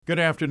Good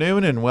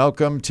afternoon and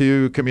welcome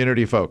to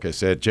Community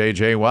Focus at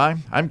JJY.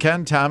 I'm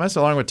Ken Thomas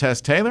along with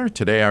Tess Taylor.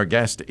 Today our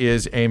guest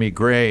is Amy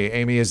Gray.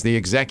 Amy is the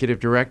Executive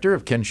Director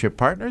of Kinship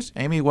Partners.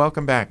 Amy,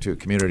 welcome back to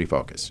Community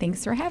Focus.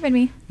 Thanks for having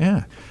me.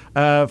 Yeah.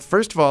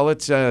 First of all,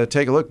 let's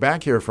take a look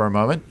back here for a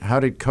moment.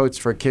 How did Coats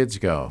for Kids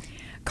go?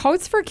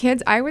 Coats for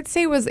Kids, I would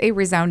say, was a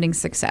resounding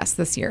success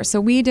this year. So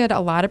we did a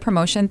lot of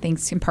promotion,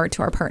 thanks in part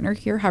to our partner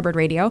here, Hubbard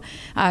Radio,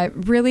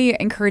 really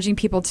encouraging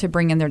people to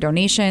bring in their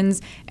donations,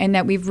 and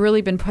that we've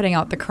really been putting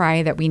out the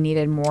cry that we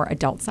needed more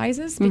adult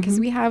sizes because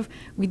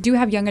we do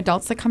have young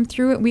adults that come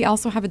through. We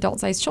also have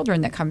adult-sized children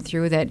that come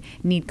through that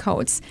need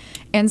coats.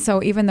 And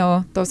so even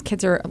though those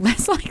kids are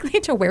less likely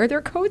to wear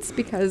their coats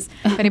because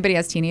if anybody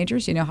has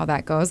teenagers, you know how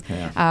that goes.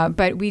 Yeah.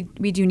 But we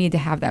do need to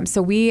have them.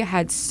 So we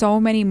had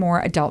so many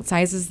more adult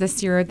sizes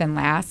this year than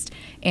last,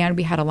 and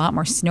we had a lot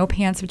more snow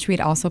pants, which we'd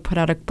also put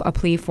out a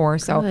plea for.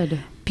 So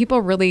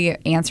people really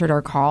answered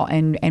our call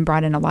and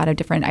brought in a lot of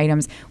different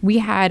items. We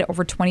had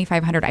over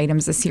 2,500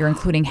 items this year,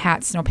 including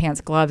hats, snow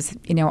pants, gloves,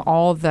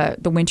 all the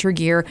winter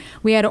gear.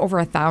 We had over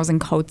 1,000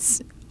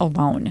 coats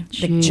alone,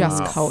 like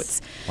just coats.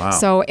 Wow.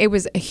 So it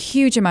was a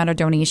huge amount of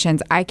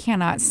donations. I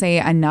cannot say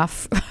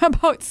enough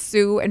about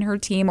Sue and her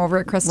team over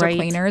at Crystal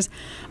Cleaners.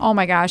 Oh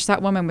my gosh,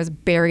 that woman was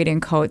buried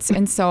in coats.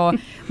 And so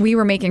we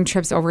were making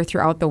trips over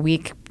throughout the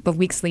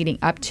weeks leading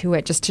up to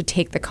it just to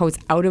take the coats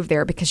out of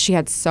there because she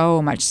had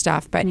so much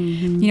stuff. But,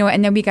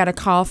 and then we got a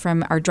call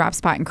from our drop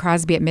spot in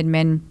Crosby at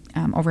Midman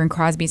over in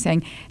Crosby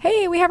saying,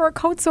 hey, we have our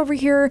coats over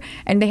here.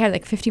 And they had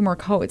like 50 more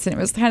coats. And it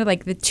was kind of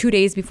like the 2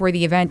 days before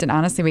the event. And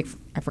honestly,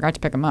 I forgot to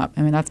pick them up.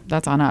 I mean,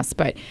 that's on us.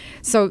 But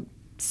so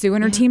Sue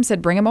and her team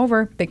said, bring them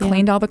over. They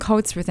cleaned all the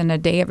coats within a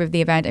day of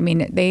the event. I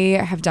mean, they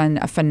have done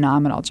a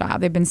phenomenal job.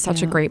 They've been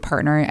such a great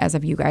partner as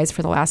of you guys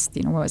for the last,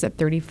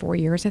 34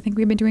 years? I think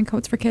we've been doing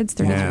Coats for Kids,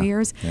 33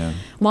 years. Yeah.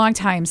 Long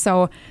time.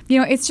 So,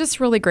 it's just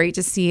really great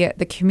to see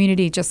the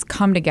community just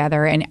come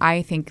together. And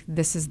I think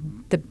this is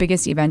the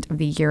biggest event of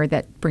the year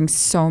that brings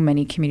so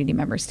many community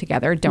members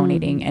together,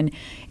 donating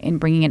and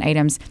bringing in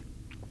items.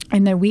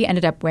 And then we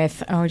ended up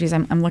with,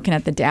 I'm looking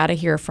at the data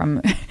here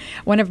from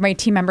one of my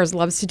team members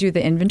loves to do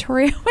the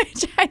inventory,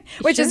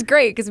 which is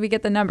great because we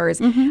get the numbers.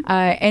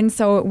 And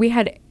so we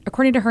had,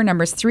 according to her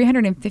numbers,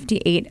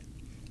 358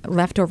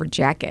 leftover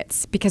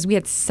jackets because we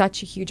had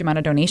such a huge amount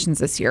of donations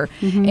this year.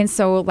 And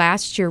so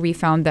last year we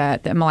found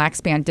that the Mille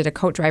Lacs Band did a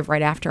coat drive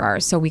right after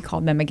ours. So we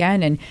called them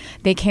again and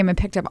they came and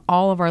picked up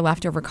all of our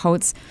leftover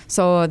coats.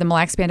 So the Mille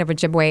Lacs Band of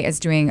Ojibwe is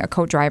doing a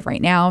coat drive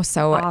right now.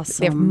 So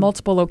they have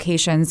multiple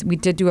locations. We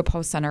did do a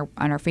post on our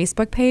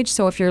Facebook page.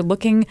 So if you're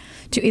looking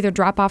to either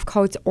drop off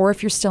coats or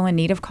if you're still in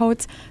need of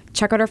coats,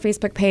 check out our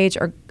Facebook page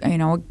or,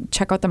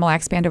 check out the Mille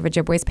Lacs Band of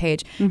Ojibwe's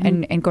page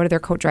and go to their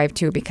coat drive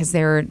too because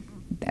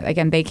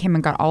they came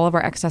and got all of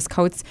our excess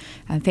coats.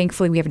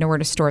 Thankfully, we have nowhere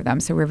to store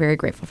them, so we're very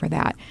grateful for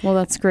that. Well,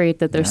 that's great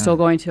that they're still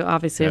going to,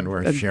 obviously, and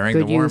we're a sharing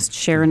good the warmth. use,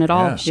 sharing it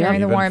all.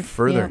 Sharing the warmth.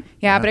 Further.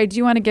 Yeah, but I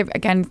do want to give,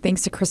 again,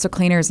 thanks to Crystal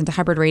Cleaners and to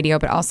Hubbard Radio,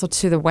 but also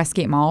to the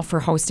Westgate Mall for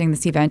hosting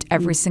this event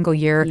every single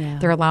year. Yeah.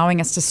 They're allowing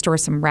us to store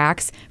some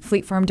racks.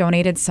 Fleet Farm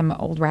donated some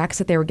old racks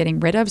that they were getting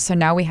rid of, so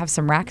now we have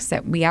some racks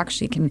that we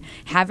actually can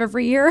have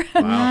every year.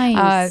 Wow.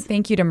 Nice.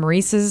 Thank you to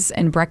Maurice's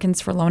and Brecken's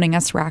for loaning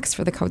us racks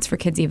for the Coats for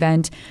Kids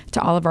event,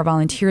 to all of our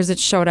volunteers that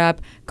showed up.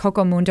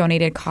 Coco Moon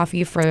donated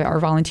coffee for our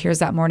volunteers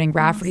that morning.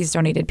 Rafferty's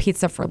donated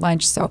pizza for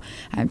lunch. So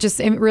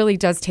it really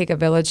does take a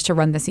village to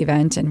run this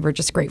event, and we're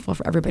just grateful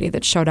for everybody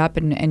that showed up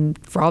and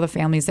for all the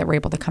families that were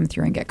able to come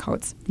through and get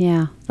coats.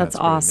 Yeah, that's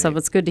awesome. Really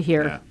it's good to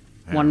hear.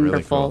 Yeah, wonderful.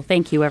 Really cool.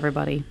 Thank you,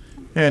 everybody.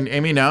 And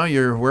Amy, now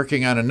you're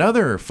working on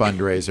another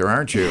fundraiser,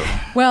 aren't you?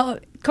 Well,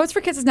 Coats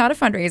for Kids is not a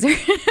fundraiser,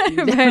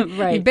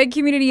 but a big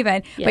community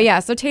event. Yeah.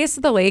 But so Taste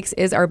of the Lakes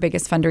is our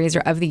biggest fundraiser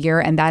of the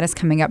year, and that is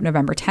coming up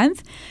November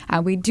 10th.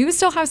 We do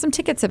still have some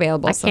tickets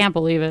available. I can't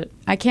believe it.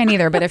 I can't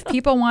either, but if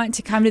people want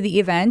to come to the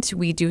event,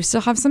 we do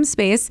still have some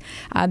space.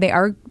 They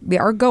are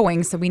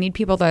going, so we need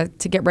people to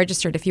get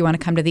registered if you want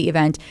to come to the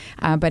event.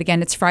 But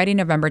again, it's Friday,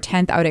 November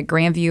 10th out at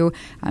Grandview.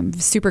 I'm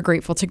super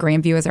grateful to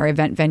Grandview as our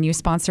event venue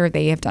sponsor.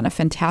 They have done a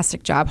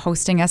fantastic job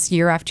hosting us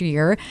year after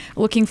year.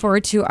 Looking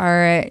forward to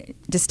our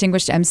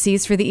distinguished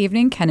MCs for the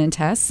evening, Ken and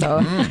Tess.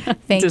 So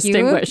thank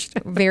you.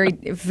 Very,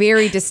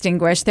 very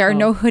distinguished. There are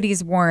no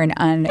hoodies worn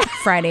on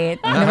Friday,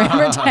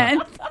 November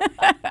 10th.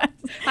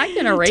 I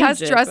can arrange Tess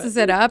dresses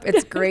it up.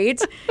 It's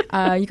great.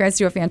 You guys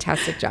do a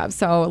fantastic job.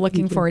 So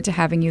looking forward to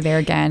having you there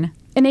again.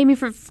 And Amy,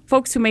 for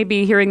folks who may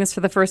be hearing this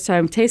for the first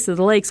time, Taste of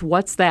the Lakes,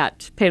 what's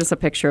that? Paint us a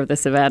picture of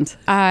this event.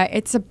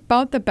 It's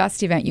about the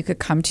best event you could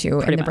come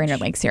to in the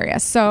Brainerd Lakes area.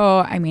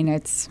 So, I mean,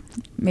 it's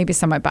maybe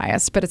somewhat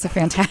biased, but it's a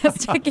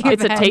fantastic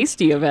event. It's a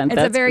tasty event.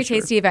 It's a very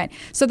tasty event.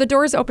 So the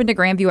doors open to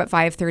Grandview at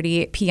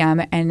 5:30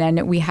 p.m. And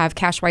then we have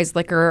Cashwise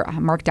Liquor,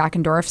 Mark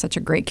Dockendorf, such a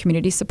great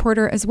community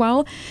supporter as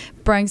well,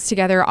 brings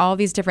together all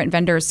these different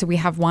vendors. So we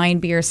have wine,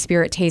 beer,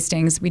 spirit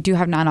tastings. We do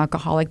have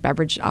non-alcoholic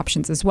beverage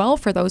options as well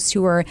for those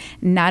who are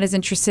not as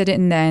interested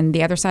in then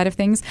the other side of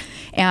things.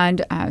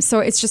 And so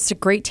it's just a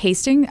great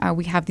tasting.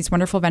 We have these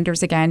wonderful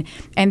vendors again.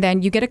 And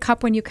then you get a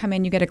cup when you come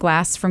in, you get a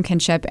glass from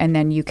Kinship, and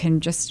then you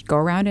can just go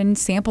around and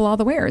sample all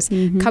the wares.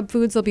 Cub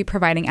Foods will be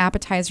providing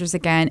appetizers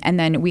again, and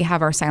then we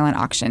have our silent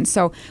auction.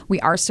 So we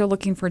are still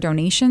looking for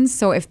donations.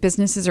 So if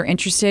businesses are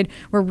interested,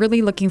 we're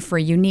really looking for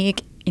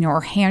unique,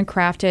 or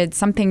handcrafted,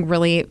 something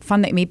really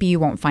fun that maybe you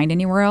won't find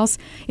anywhere else.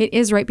 It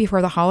is right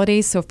before the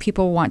holidays, so if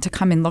people want to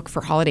come and look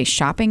for holiday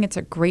shopping, it's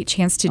a great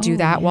chance to do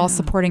that while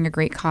supporting a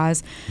great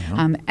cause.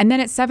 And then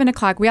at 7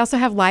 o'clock, we also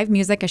have live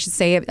music, I should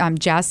say.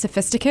 Jazz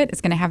Sophisticate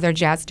is going to have their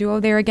jazz duo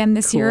there again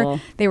this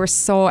year. They were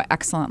so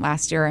excellent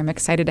last year. I'm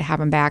excited to have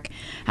them back.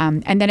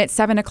 And then at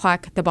 7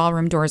 o'clock, the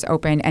ballroom doors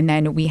open, and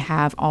then we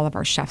have all of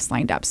our chefs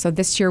lined up. So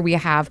this year we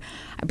have,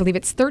 I believe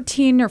it's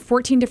 13 or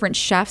 14 different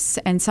chefs,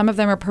 and some of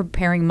them are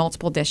preparing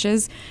multiple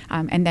dishes,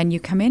 and then you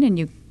come in and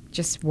you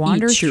just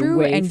wander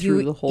through and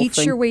you eat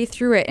your way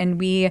through it. And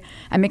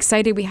I'm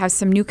excited. We have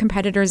some new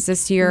competitors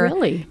this year.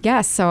 Really?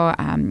 Yes. So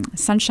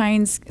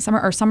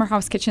Summer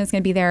House Kitchen is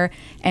going to be there,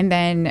 and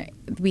then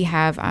we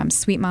have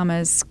Sweet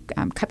Mama's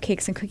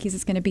Cupcakes and Cookies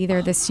is going to be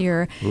there this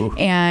year. Ooh.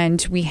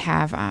 And we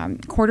have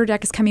Quarter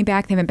Deck is coming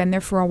back. They haven't been there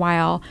for a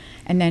while.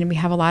 And then we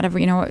have a lot of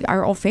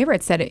our old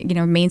favorites that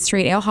Main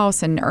Street Ale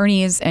House and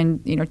Ernie's,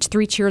 and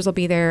Three Cheers will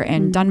be there,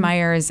 and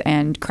Dunmeyer's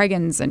and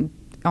Craigan's, and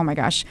oh my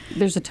gosh.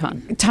 There's a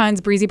ton. Tons.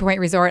 Breezy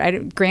Point Resort.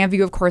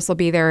 Grandview, of course, will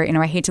be there.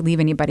 I hate to leave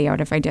anybody out.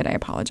 If I did, I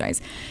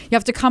apologize. You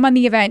have to come on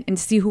the event and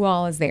see who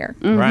all is there.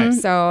 Right.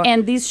 So,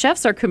 and these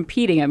chefs are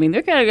competing. I mean,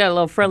 they're kind of got a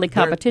little friendly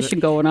competition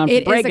going on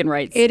for bragging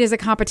rights. It is a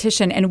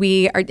competition, and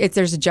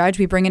there's a judge.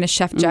 We bring in a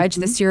chef judge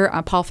this year.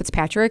 Paul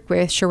Fitzpatrick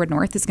with Sherwood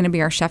North is going to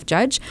be our chef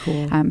judge.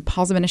 Cool.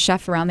 Paul's been a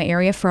chef around the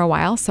area for a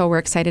while, so we're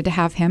excited to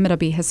have him. It'll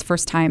be his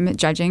first time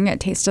judging at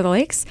Taste of the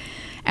Lakes.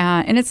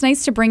 And it's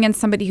nice to bring in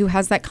somebody who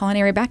has that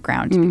culinary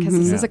background, because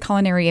this is a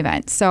culinary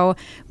event. So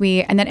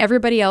and then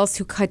everybody else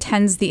who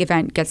attends the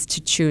event gets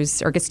to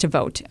choose or gets to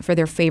vote for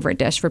their favorite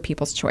dish for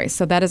People's Choice.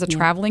 So that is a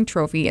traveling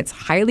trophy. It's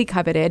highly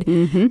coveted.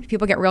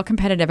 People get real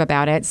competitive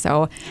about it.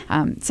 So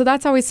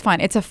that's always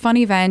fun. It's a fun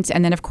event.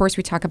 And then, of course,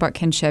 we talk about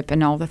Kinship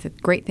and all the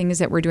great things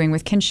that we're doing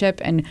with Kinship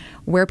and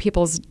where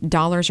people's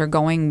dollars are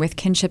going with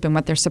Kinship and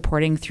what they're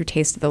supporting through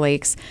Taste of the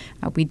Lakes.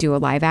 We do a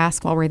live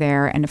ask while we're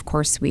there. And, of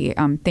course, we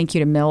thank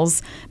you to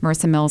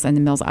Marissa Mills and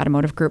the Mills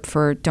Automotive Group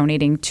for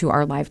donating to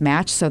our live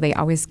match. So they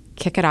always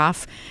kick it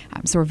off.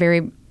 So we're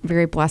very,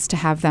 very blessed to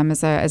have them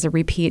as a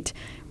repeat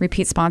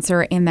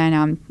sponsor. And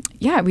then,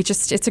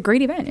 it's a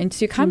great event. And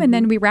to come and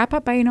then we wrap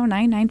up by,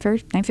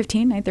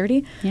 9:15,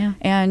 9:30. Yeah.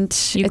 And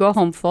you go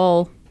home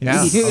full.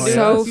 Yeah.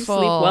 So You full.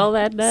 sleep well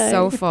that day.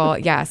 So full,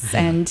 yes.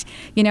 And,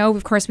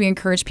 of course, we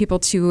encourage people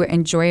to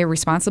enjoy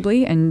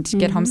responsibly and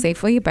get home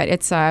safely. But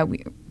it's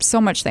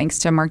so much thanks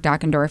to Mark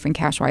Dockendorf and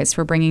Cashwise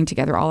for bringing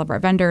together all of our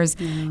vendors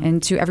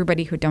and to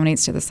everybody who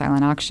donates to the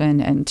silent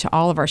auction and to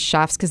all of our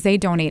chefs, because they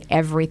donate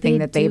everything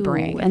they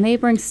bring. And they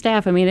bring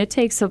staff. I mean, it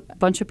takes a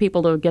bunch of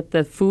people to get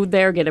the food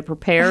there, get it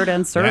prepared,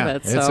 and serve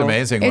it. So it's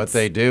amazing what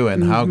they do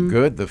and how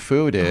good the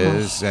food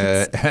is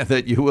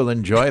that you will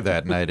enjoy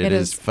that night. It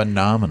is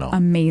phenomenal.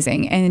 Amazing.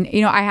 And,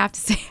 I have to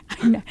say,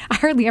 I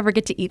hardly ever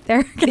get to eat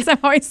there because I'm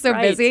always so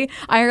busy.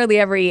 I hardly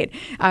ever eat.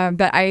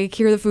 But I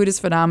hear the food is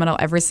phenomenal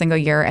every single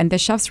year. And the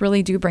chefs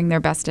really do bring their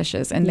best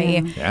dishes. And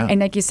and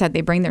like you said,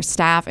 they bring their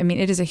staff. I mean,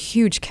 it is a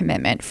huge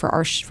commitment for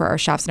our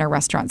chefs and our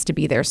restaurants to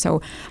be there.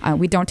 So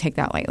we don't take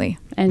that lightly.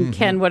 And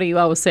Ken, what do you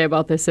always say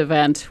about this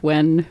event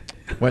when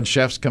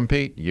chefs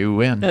compete, you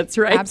win. That's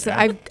right.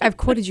 Absolutely. I've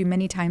quoted you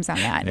many times on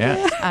that.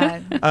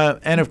 Yeah.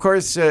 And of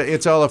course,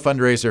 it's all a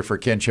fundraiser for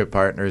Kinship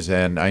Partners.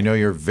 And I know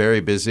you're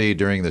very busy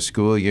during the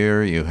school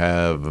year. You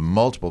have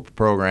multiple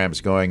programs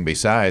going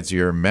besides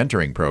your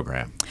mentoring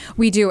program.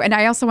 We do. And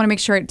I also want to make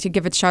sure to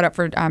give a shout out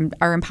for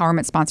our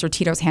empowerment sponsor,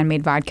 Tito's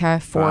Handmade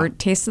Vodka for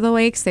Taste of the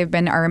Lakes. They've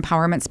been our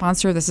empowerment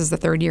sponsor. This is the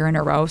third year in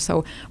a row.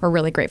 So we're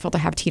really grateful to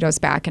have Tito's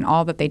back and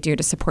all that they do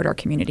to support our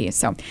community.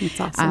 So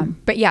that's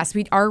awesome. But yes,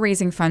 we are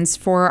raising funds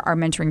for our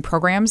mentoring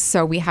programs.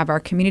 So we have our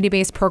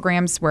community-based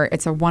programs where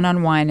it's a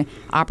one-on-one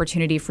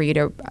opportunity for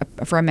you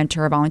for a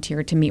mentor or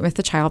volunteer to meet with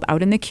the child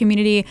out in the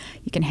community.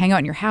 You can hang out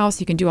in your house.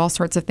 You can do all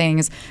sorts of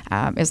things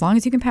as long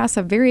as you can pass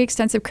a very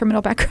extensive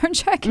criminal background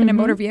check and a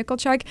motor vehicle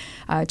check.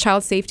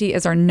 Child safety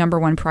is our number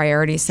one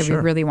priority. So we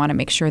really want to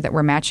make sure that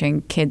we're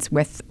matching kids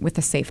with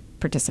a safe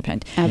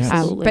participant.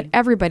 Absolutely. But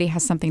everybody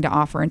has something to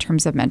offer in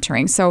terms of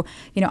mentoring. So,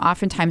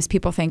 oftentimes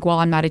people think, well,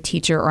 I'm not a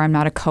teacher or I'm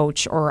not a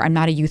coach or I'm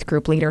not a youth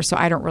group leader, so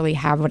I don't really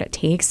have what it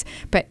takes.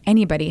 But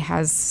anybody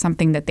has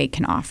something that they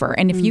can offer.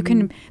 And if you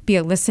can be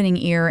a listening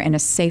ear and a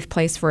safe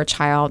place for a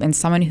child and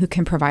someone who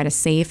can provide a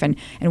safe and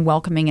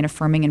welcoming and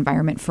affirming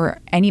environment for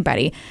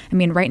anybody. I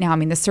mean, right now,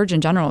 the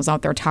Surgeon General is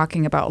out there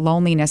talking about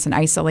loneliness and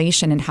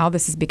isolation and how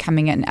this is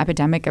becoming an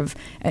epidemic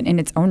in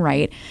its own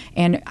right.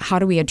 And how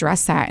do we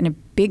address that? And a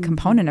big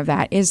component of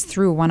that is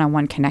through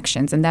one-on-one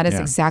connections, and that is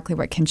exactly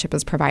what Kinship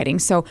is providing.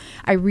 So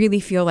I really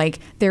feel like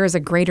there is a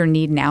greater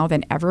need now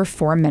than ever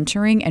for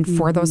mentoring and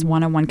for those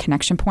one-on-one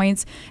connection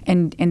points,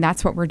 and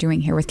that's what we're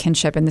doing here with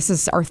Kinship. And this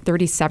is our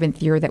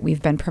 37th year that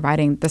we've been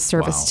providing the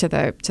service to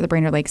the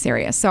Brainerd Lakes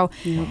area. So,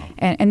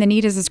 and the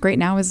need is as great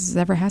now as it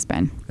ever has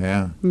been.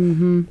 Yeah.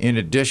 In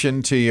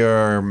addition to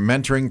your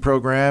mentoring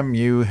program,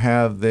 you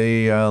have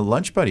the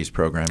Lunch Buddies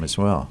program as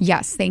well.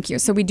 Yes, thank you.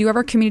 So we do have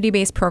our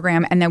community-based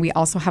program, and then we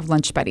also have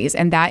Lunch Buddies,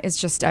 and that is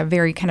just a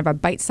very kind of a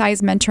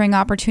bite-sized mentoring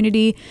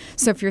opportunity.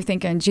 So if you're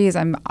thinking, geez,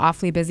 I'm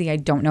awfully busy, I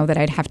don't know that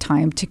I'd have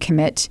time to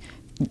commit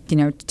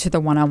to the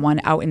one-on-one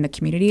out in the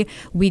community.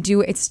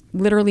 It's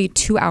literally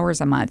 2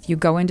 hours a month. You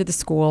go into the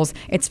schools.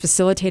 It's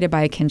facilitated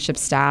by a Kinship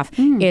staff.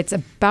 It's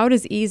about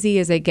as easy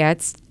as it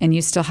gets, and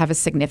you still have a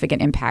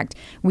significant impact.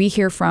 We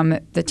hear from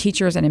the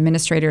teachers and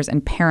administrators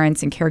and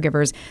parents and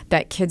caregivers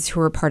that kids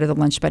who are part of the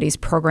Lunch Buddies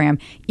program,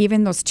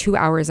 even those 2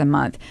 hours a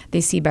month,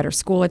 they see better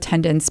school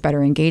attendance,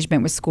 better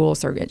engagement with schools,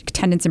 so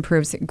attendance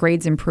improves,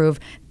 grades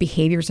improve,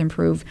 behaviors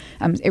improve.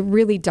 It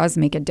really does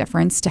make a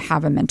difference to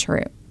have a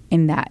mentor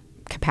in that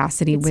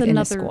capacity within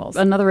the schools.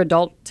 Another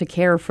adult to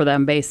care for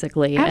them,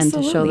 basically, Absolutely.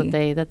 and to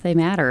show that they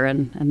matter,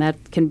 and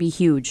that can be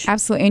huge.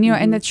 Absolutely. And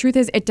and the truth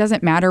is, it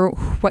doesn't matter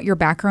what your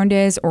background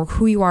is or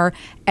who you are.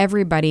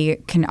 Everybody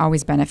can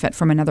always benefit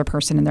from another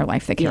person in their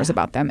life that cares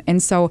about them.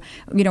 And so,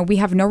 we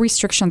have no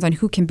restrictions on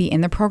who can be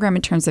in the program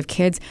in terms of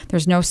kids.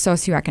 There's no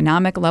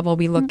socioeconomic level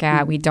we look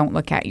at. We don't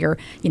look at your,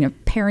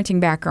 parenting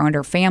background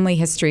or family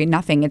history,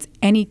 nothing. It's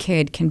any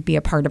kid can be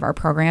a part of our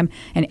program,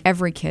 and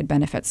every kid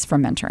benefits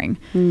from mentoring.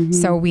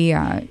 So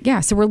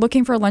so we're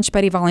looking for Lunch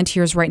Buddy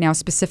volunteers right now,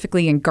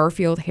 specifically in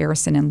Garfield,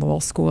 Harrison, and Lowell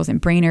schools in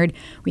Brainerd.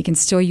 We can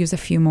still use a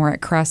few more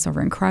at Cress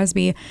over in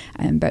Crosby.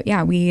 But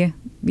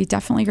we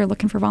definitely are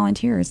looking for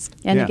volunteers.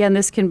 And again,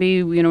 this can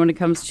be, when it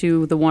comes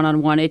to the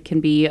one-on-one, it can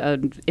be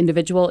an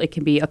individual, it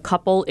can be a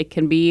couple, it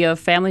can be a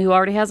family who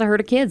already has a herd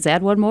of kids.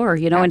 Add one more,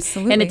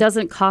 Absolutely. And it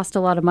doesn't cost a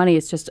lot of money.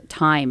 It's just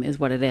time is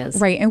what it is.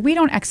 Right. And we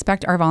don't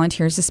expect our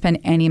volunteers to spend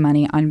any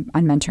money on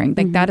mentoring.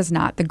 Like that is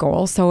not the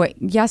goal. So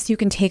yes, you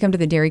can take them to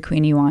the Dairy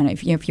Queen you want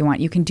if you want.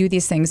 You can do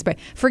these things. But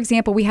for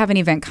example, we have an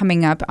event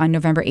coming up on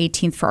November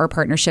 18th for our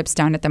partnerships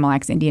down at the Mille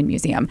Lacs Indian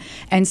Museum.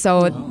 And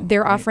so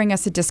they're offering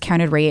us a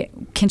discounted rate.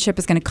 Kinship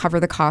is going to cover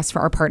the cost for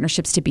our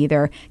partnerships to be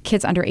there.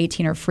 Kids under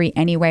 18 are free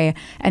anyway.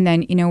 And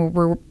then,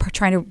 we're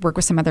trying to work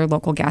with some other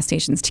local gas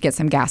stations to get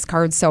some gas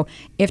cards. So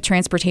if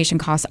transportation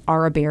costs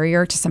are a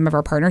barrier to some of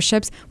our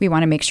partnerships, we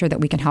want to make sure that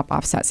we can help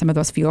offset some of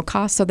those fuel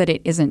costs so that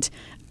it isn't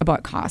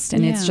about cost.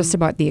 And it's just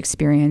about the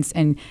experience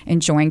and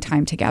enjoying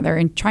time together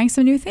and trying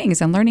some new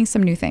things and learning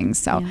some new things.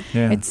 So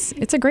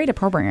it's a great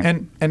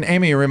program. And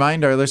Amy,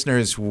 remind our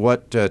listeners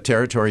what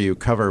territory you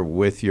cover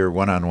with your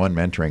one-on-one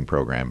mentoring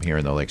program here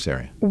in the Lakes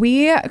area.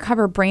 We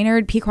cover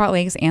Brainerd, Pequot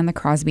Lakes, and the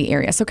Crosby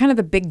area. So kind of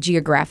the big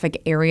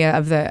geographic area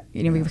of the,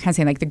 we kind of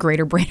say like the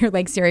greater Brainerd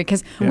Lakes area,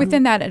 because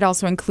within that it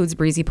also includes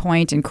Breezy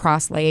Point and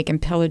Cross Lake and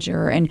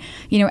Pillager and,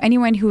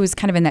 anyone who is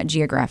kind of in that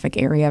geographic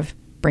area of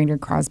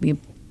Brainerd, Crosby,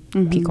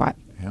 Pequot.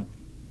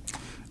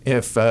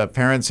 If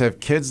parents have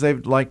kids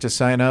they'd like to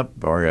sign up,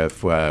 or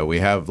if we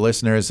have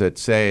listeners that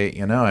say,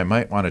 I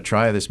might want to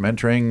try this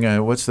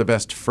mentoring, what's the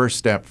best first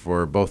step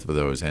for both of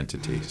those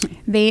entities?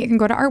 They can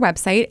go to our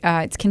website.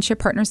 It's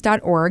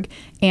kinshippartners.org,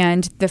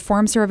 and the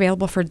forms are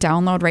available for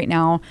download right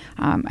now.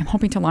 I'm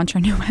hoping to launch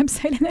our new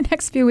website in the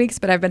next few weeks,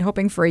 but I've been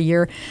hoping for a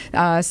year.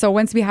 So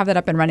once we have that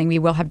up and running, we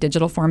will have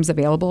digital forms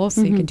available,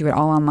 so you can do it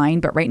all online.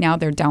 But right now,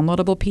 they're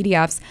downloadable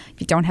PDFs.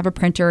 If you don't have a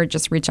printer,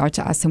 just reach out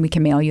to us, and we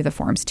can mail you the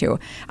forms too.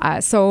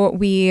 So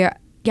we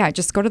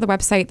just go to the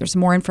website. There's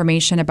more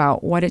information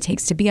about what it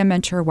takes to be a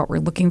mentor, what we're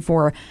looking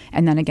for.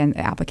 And then again,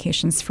 the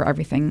applications for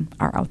everything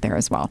are out there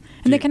as well.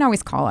 And they can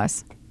always call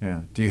us.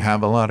 Yeah. Do you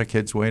have a lot of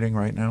kids waiting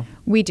right now?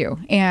 We do.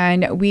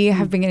 And we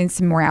have been getting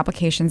some more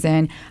applications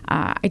in.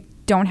 I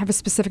don't have a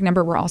specific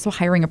number. We're also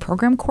hiring a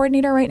program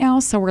coordinator right now.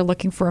 So we're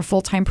looking for a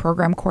full-time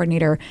program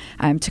coordinator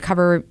to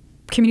cover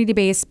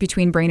community-based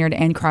between Brainerd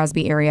and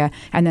Crosby area.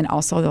 And then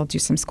also they'll do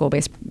some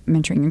school-based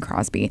mentoring in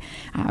Crosby.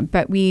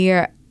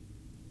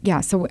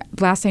 So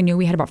last I knew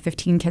we had about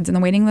 15 kids in the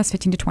waiting list,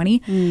 15 to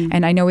 20.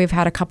 And I know we've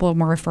had a couple of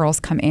more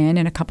referrals come in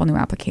and a couple new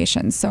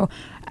applications. So,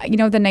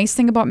 the nice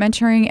thing about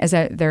mentoring is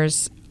that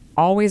there's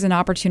always an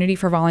opportunity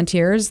for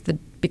volunteers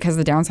because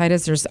the downside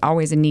is there's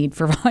always a need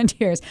for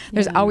volunteers.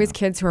 There's always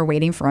kids who are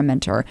waiting for a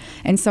mentor.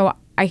 And so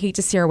I hate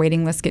to see our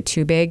waiting list get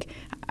too big,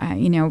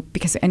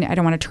 because and I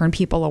don't want to turn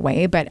people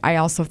away, but I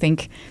also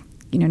think,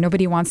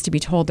 nobody wants to be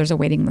told there's a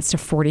waiting list of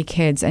 40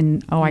 kids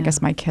and, I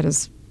guess my kid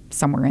is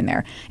somewhere in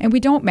there. And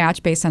we don't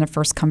match based on a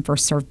first come,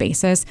 first served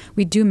basis.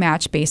 We do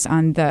match based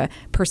on the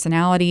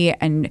personality.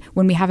 And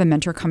when we have a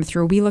mentor come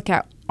through, we look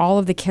at all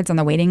of the kids on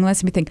the waiting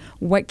list and we think,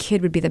 what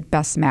kid would be the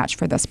best match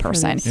for this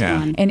person?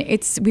 And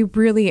we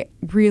really,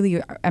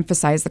 really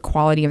emphasize the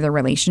quality of the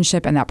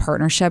relationship and that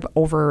partnership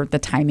over the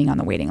timing on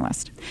the waiting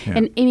list.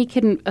 And Amy,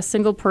 can a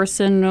single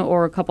person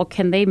or a couple,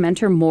 can they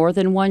mentor more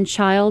than one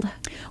child?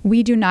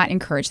 We do not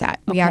encourage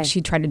that. We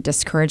actually try to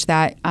discourage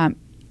that.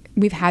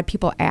 we've had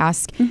people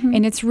ask,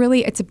 and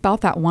it's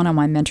about that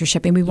one-on-one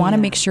mentorship, and we want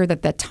to make sure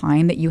that the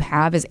time that you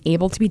have is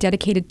able to be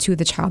dedicated to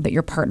the child that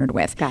you're partnered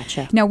with.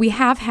 Gotcha. Now, we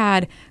have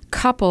had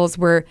couples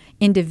where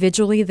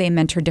individually they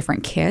mentor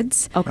different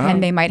kids,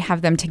 and they might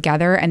have them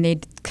together, and they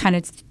kind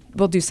of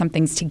will do some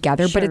things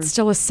together, but it's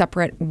still a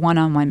separate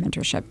one-on-one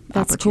mentorship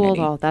That's opportunity.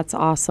 cool, though. That's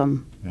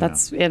awesome.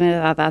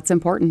 Yeah. That's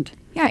important.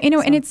 Yeah,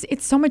 and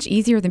it's so much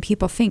easier than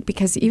people think,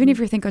 because even if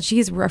you're thinking, oh,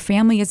 geez, our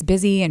family is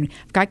busy and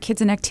we've got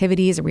kids and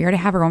activities, or we already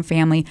have our own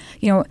family,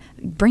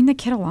 bring the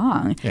kid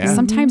along. Yeah.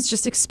 Sometimes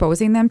just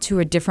exposing them to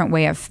a different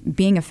way of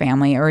being a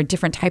family, or a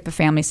different type of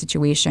family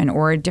situation,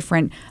 or a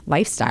different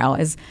lifestyle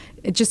it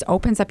just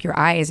opens up your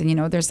eyes.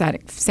 And, there's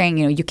that saying,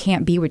 you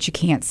can't be what you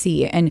can't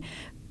see. And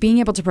being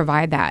able to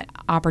provide that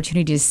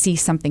opportunity to see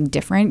something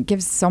different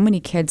gives so many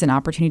kids an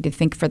opportunity to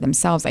think for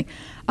themselves, like,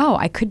 oh,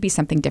 I could be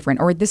something different,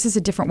 or this is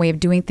a different way of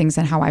doing things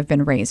than how I've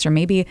been raised, or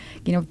maybe,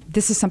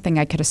 this is something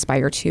I could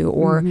aspire to,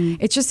 or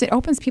it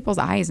opens people's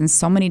eyes in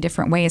so many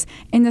different ways.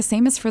 And the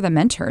same is for the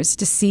mentors,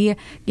 to see,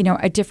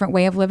 a different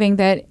way of living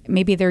that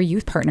maybe their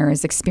youth partner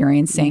is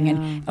experiencing,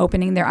 and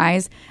opening their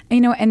eyes,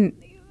 and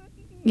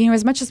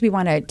as much as we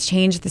want to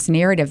change this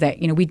narrative that,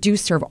 we do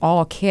serve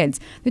all kids,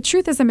 the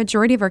truth is the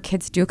majority of our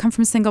kids do come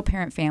from single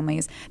parent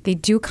families. They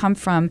do come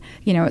from,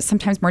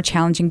 sometimes more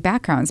challenging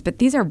backgrounds, but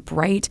these are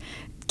bright,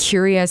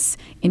 curious,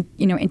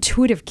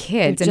 intuitive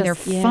kids, and they're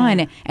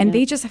fun, and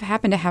they just have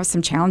happened to have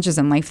some challenges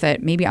in life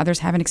that maybe others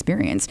haven't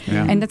experienced.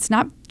 Yeah. And that's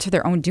not to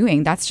their own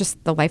doing. That's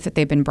just the life that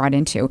they've been brought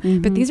into.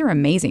 But these are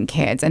amazing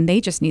kids, and they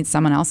just need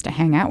someone else to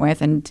hang out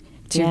with and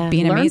to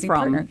be an learn amazing from.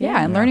 partner.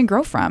 And learn and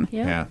grow from.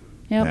 Yeah.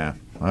 Yep. Yeah.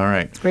 All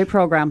right. It's a great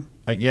program.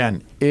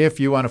 Again, if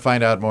you want to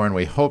find out more, and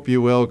we hope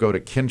you will, go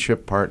to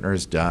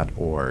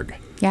kinshippartners.org.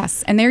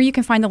 Yes, and there you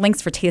can find the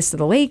links for Taste of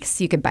the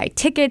Lakes. You can buy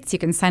tickets. You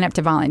can sign up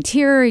to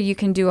volunteer. You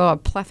can do a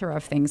plethora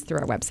of things through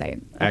our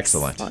website.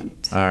 Excellent.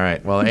 All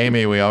right. Well,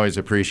 Amy, we always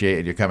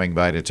appreciate you coming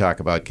by to talk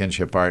about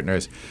Kinship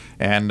Partners.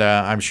 And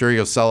I'm sure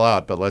you'll sell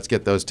out, but let's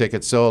get those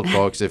tickets sold,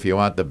 folks. If you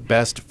want the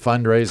best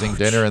fundraising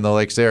dinner in the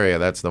Lakes area,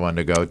 that's the one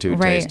to go to,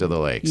 Taste of the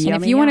Lakes. And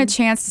if you want a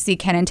chance to see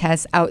Ken and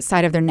Tess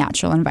outside of their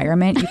natural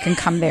environment, you can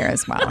come there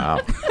as well.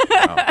 Wow.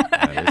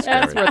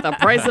 That's worth the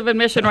price of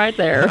admission right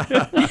there.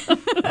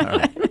 All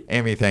right.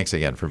 Amy, thanks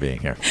again for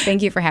being here.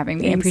 Thank you for having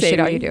me. I appreciate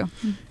all you do.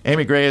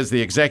 Amy Gray is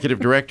the Executive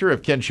Director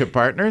of Kinship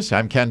Partners.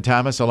 I'm Ken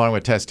Thomas, along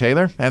with Tess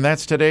Taylor, and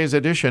that's today's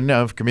edition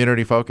of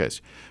Community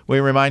Focus. We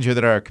remind you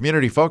that our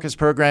Community Focus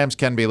programs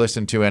can be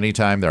listened to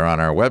anytime. They're on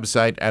our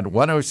website at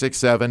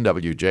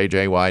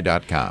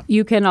 1067wjjy.com.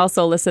 You can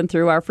also listen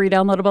through our free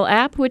downloadable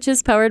app, which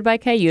is powered by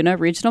Cuyuna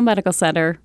Regional Medical Center.